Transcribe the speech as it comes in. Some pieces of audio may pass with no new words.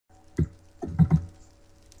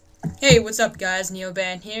Hey, what's up guys,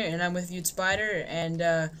 Neoban here, and I'm with TheViewedSpider,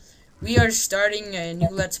 and we are starting a new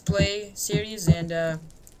Let's Play series, and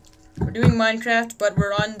we're doing Minecraft, but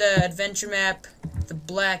we're on the adventure map, the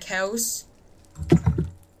Black House.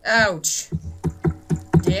 Ouch.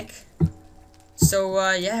 Dick. So,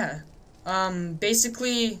 yeah.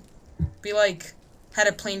 Basically, we, had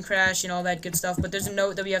a plane crash and all that good stuff, but there's a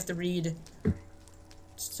note that we have to read.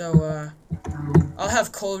 So, I'll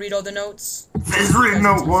have Cole read all the notes. Says read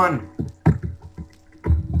note 1.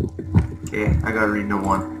 Okay, I gotta read note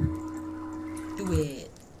 1. Do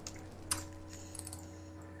it.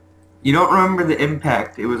 You don't remember the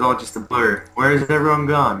impact. It was all just a blur. Where is everyone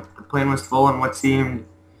gone? The plane was full on what seemed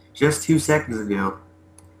just 2 seconds ago.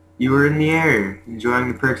 You were in the air, enjoying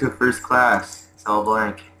the perks of first class. It's all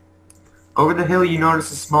blank. Over the hill you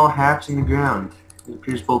notice a small hatch in the ground. It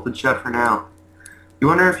appears bolted shut for now. You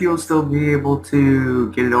wonder if you'll still be able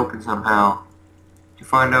to get it open somehow. To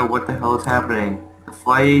find out what the hell is happening. The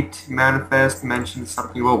flight manifest mentions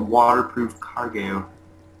something about waterproof cargo.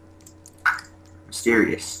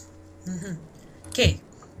 Mysterious. Okay,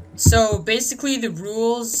 so basically the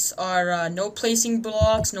rules are no placing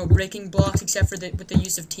blocks, no breaking blocks except for with the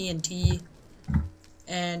use of TNT.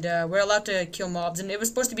 And we're allowed to kill mobs, and it was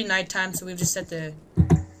supposed to be nighttime, so we've just set the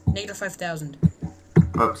negative 5,000.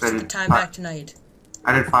 Oops, Set the time back to night.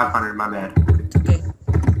 I did 500, my bad. It's okay.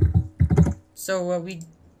 So I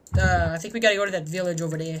think we gotta go to that village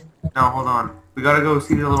over there. No, hold on. We gotta go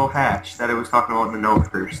see the little hatch that I was talking about in the note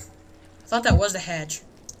first. I thought that was the hatch.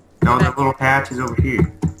 No, that little hatch is over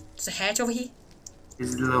here. There's a hatch over here? This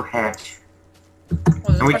is the little hatch.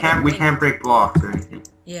 Oh, And we can't break blocks or anything.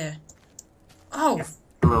 Yeah. Oh! That's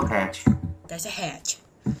the little hatch. There's a hatch.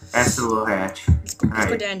 That's the little hatch. Let's go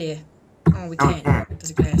Alright. down there. Oh, we No, we can't. can't.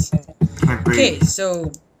 There's a glass. Can't break. Okay,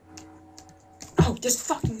 so... Oh, this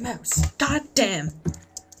fucking mouse. God damn.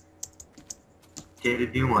 Get a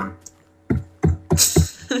new one.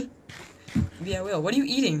 Yeah, I will. What are you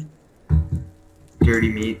eating? Dirty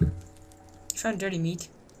meat. You found dirty meat?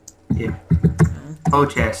 Yeah. Oh. Oh,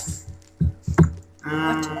 chests.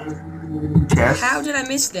 Chests? How did I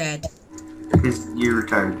miss that? Because you're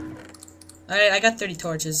retarded. Alright, I got 30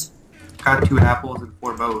 torches. Got 2 apples and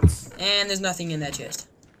 4 boats. And there's nothing in that chest.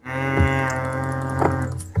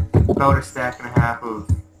 And about a stack and a half of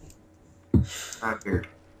not here.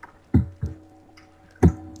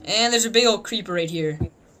 And there's a big old creeper right here.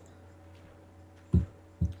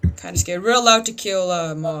 Kinda scared. We're allowed to kill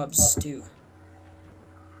mobs too.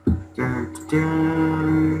 Oh,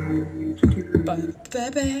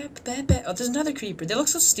 there's another creeper. They look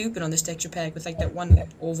so stupid on this texture pack with like that one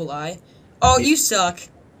oval eye. Oh, you suck.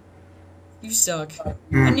 You suck. I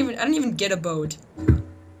didn't even get a boat.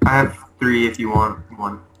 I have 3 if you want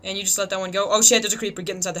one. And you just let that one go? Oh shit, there's a creeper.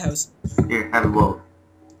 Get inside the house. Here, have a boat.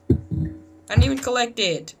 I didn't even collect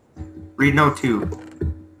it. Read note 2.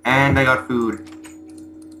 And I got food.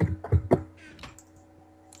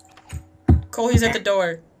 Cole, he's at the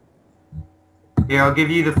door. Here, I'll give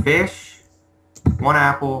you the fish, 1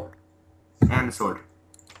 apple, and the sword.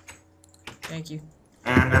 Thank you.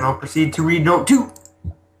 And then I'll proceed to read note 2.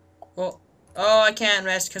 Well, oh, I can't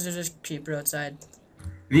rest because there's a creeper outside.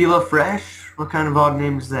 Vila Fresh? What kind of odd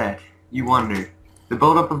name is that? You wonder. The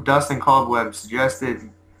buildup of dust and cobwebs suggests it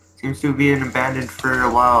seems to have been abandoned for a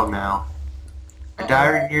while now. A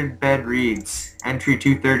diary near the bed reads, entry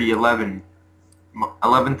 23011,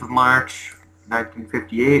 11th of March,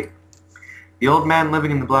 1958. The old man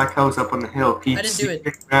living in the black house up on the hill keeps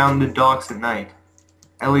sneaking around the docks at night.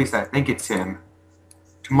 At least I think it's him.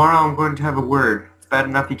 Tomorrow I'm going to have a word. It's bad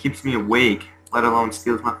enough he keeps me awake, let alone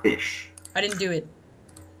steals my fish. I didn't do it.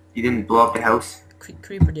 You didn't blow up the house?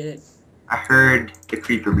 Creeper did it. I heard the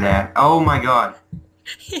creeper blast. Oh my god.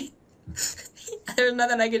 There's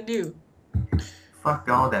nothing I can do. Fucked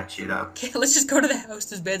all that shit up. Okay, let's just go to the house.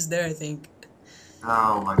 There's beds there, I think.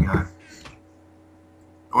 Oh my god.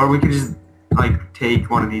 Or we could just, take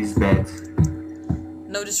one of these beds.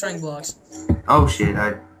 No destroying blocks. Oh shit,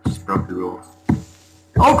 I just broke the rules.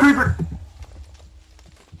 Oh, creeper!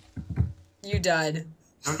 You died.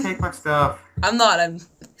 Don't take my stuff. I'm not,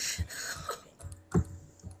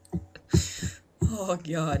 Oh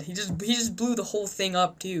god, he just blew the whole thing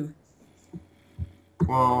up too.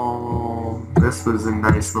 Well, this was a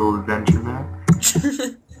nice little adventure map.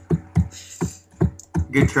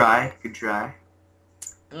 Good try, good try.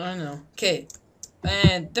 I don't know. Okay,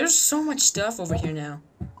 and there's so much stuff over here now.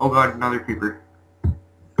 Oh god, another creeper.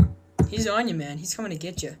 He's on you, man. He's coming to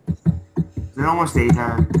get you. Is it almost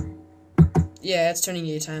daytime? Yeah, it's turning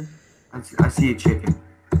daytime. I see a chicken.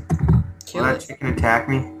 Kill Will it. that chicken attack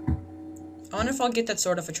me? I wonder if I'll get that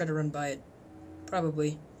sword if I try to run by it.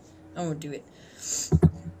 Probably. I won't do it.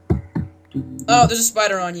 Oh, there's a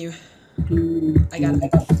spider on you. I got him.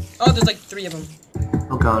 Oh, there's like 3 of them.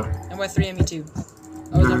 Oh god. And why 3 on me too?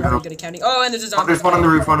 I was not very good at counting. Oh, and there's a Oh, zombie. there's one on the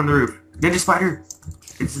roof, one on the roof. Ninja spider!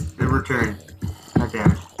 It's the return. God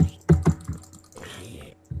damn it.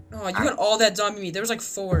 Oh, you got all that zombie meat. There was like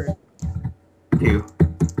 4. 2.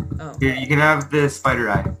 Oh. Here, you can have the spider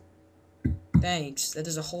eye. Thanks. That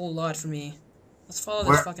does a whole lot for me. Let's follow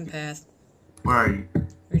this fucking path. Where are you?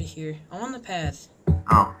 Right here. I'm on the path.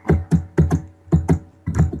 Oh.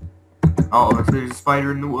 Oh, there's a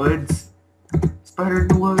spider in the woods. Spider in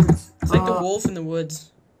the woods. It's like the wolf in the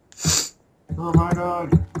woods. Oh my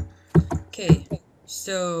god. Okay,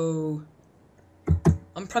 so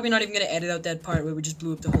I'm probably not even gonna edit out that part where we just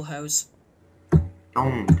blew up the whole house.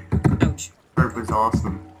 Don't. Ouch. That was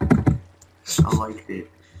awesome. I liked it.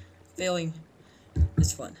 Failing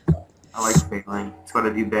is fun. I like failing. It's what I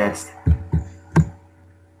do best.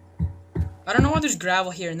 I don't know why there's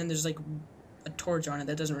gravel here and then there's like a torch on it.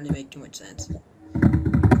 That doesn't really make too much sense.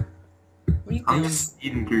 Where are you I'm going? just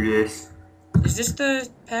speeding through this. Is this the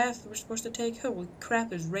path we're supposed to take? Holy crap,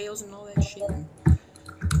 there's rails and all that shit.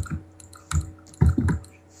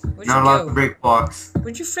 Where'd you Not allowed to go? break blocks.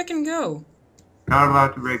 Where'd you frickin' go? Not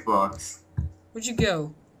allowed to break blocks. Where'd you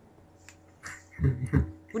go?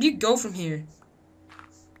 Where do you go from here?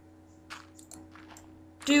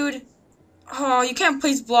 Dude. Oh, you can't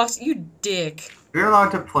place blocks, you dick. You're allowed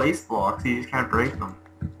to place blocks, you just can't break them.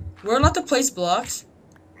 We're allowed to place blocks?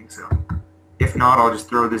 I think so. If not, I'll just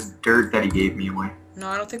throw this dirt that he gave me away. No,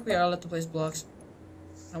 I don't think we are allowed to place blocks.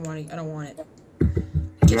 I don't want it. I don't want it.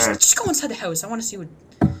 Yeah. Just go inside the house. I want to see what...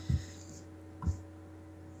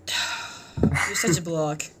 You're such a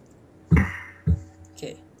block.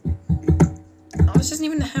 Okay. Oh, this isn't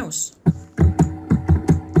even the house.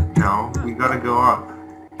 No, we gotta go up.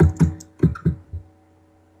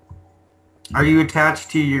 Are you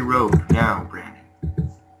attached to your rope now, Brandon?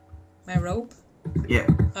 My rope? Yeah.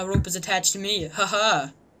 My rope is attached to me. Haha.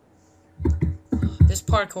 This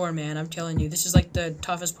parkour, man, I'm telling you. This is like the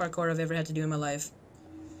toughest parkour I've ever had to do in my life.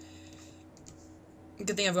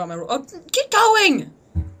 Good thing I've got my rope. Oh, get going!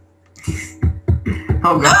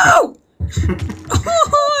 Oh god. No!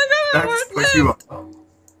 Oh, I got a That's heart push you left! up.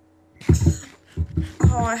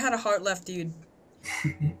 Oh, I had a heart left, dude.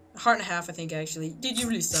 A heart and a half, I think, actually. Dude, you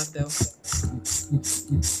really suck, though.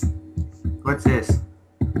 What's this?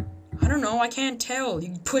 I don't know, I can't tell.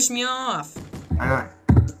 You pushed me off. I got.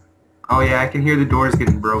 Oh yeah, I can hear the doors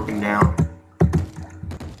getting broken down.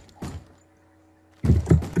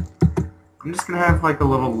 I'm just gonna have like a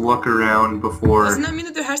little look around before. Doesn't that mean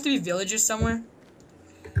that there has to be villagers somewhere?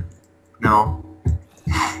 No.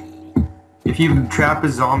 If you trap a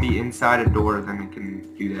zombie inside a door, then it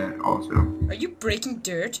can do that also. Are you breaking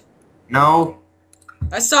dirt? No,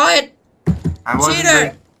 I saw it! I wasn't.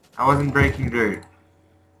 Cheater! I wasn't breaking dirt.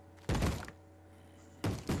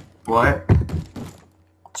 What?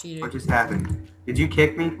 Cheater. What just happened? Did you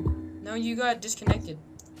kick me? No, you got disconnected.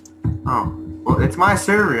 Oh. Well, it's my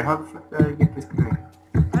server. How the fuck did I get disconnected?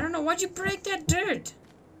 I don't know, why'd you break that dirt?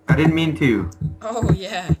 I didn't mean to. Oh,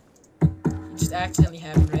 yeah. It just accidentally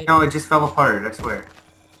happened, right? No, it just fell apart, I swear.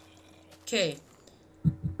 Okay.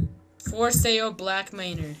 For sale, black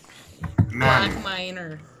miner. Man, Black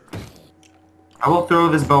miner. I will throw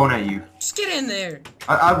this bone at you. Just get in there.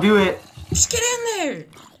 I'll do it. Just get in there.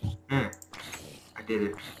 I did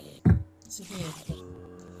it. What's in here?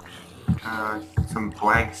 Some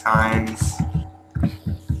blank signs.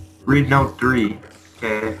 Read note 3.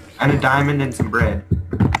 Okay. And a diamond and some bread.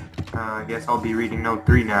 I guess I'll be reading note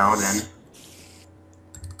 3 now then.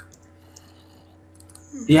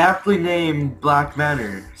 The aptly named Black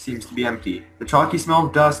Manor seems to be empty. The chalky smell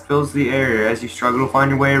of dust fills the air as you struggle to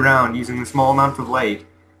find your way around using the small amount of light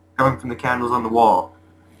coming from the candles on the wall.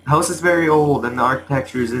 The house is very old and the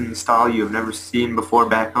architecture is in the style you have never seen before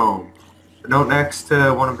back home. The note next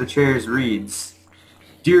to one of the chairs reads,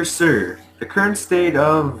 Dear Sir, the current state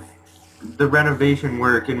of the renovation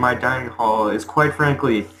work in my dining hall is quite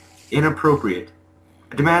frankly inappropriate.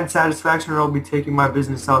 I demand satisfaction or I'll be taking my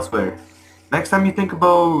business elsewhere. Next time you think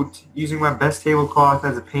about using my best tablecloth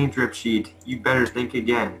as a paint drip sheet, you better think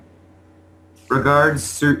again. Regards,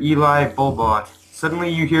 Sir Eli Bulbot. Suddenly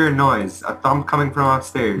you hear a noise, a thump coming from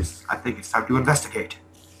upstairs. I think it's time to investigate.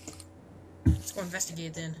 Let's go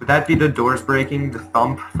investigate then. Would that be the doors breaking, the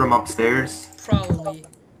thump from upstairs? Probably.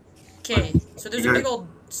 Okay, so there's a big old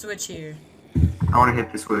switch here. I want to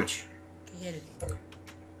hit the switch. Okay, hit it.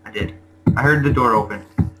 I did. I heard the door open.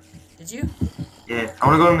 Did you? Yeah, I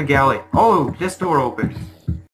want to go in the galley. Oh, this door opened.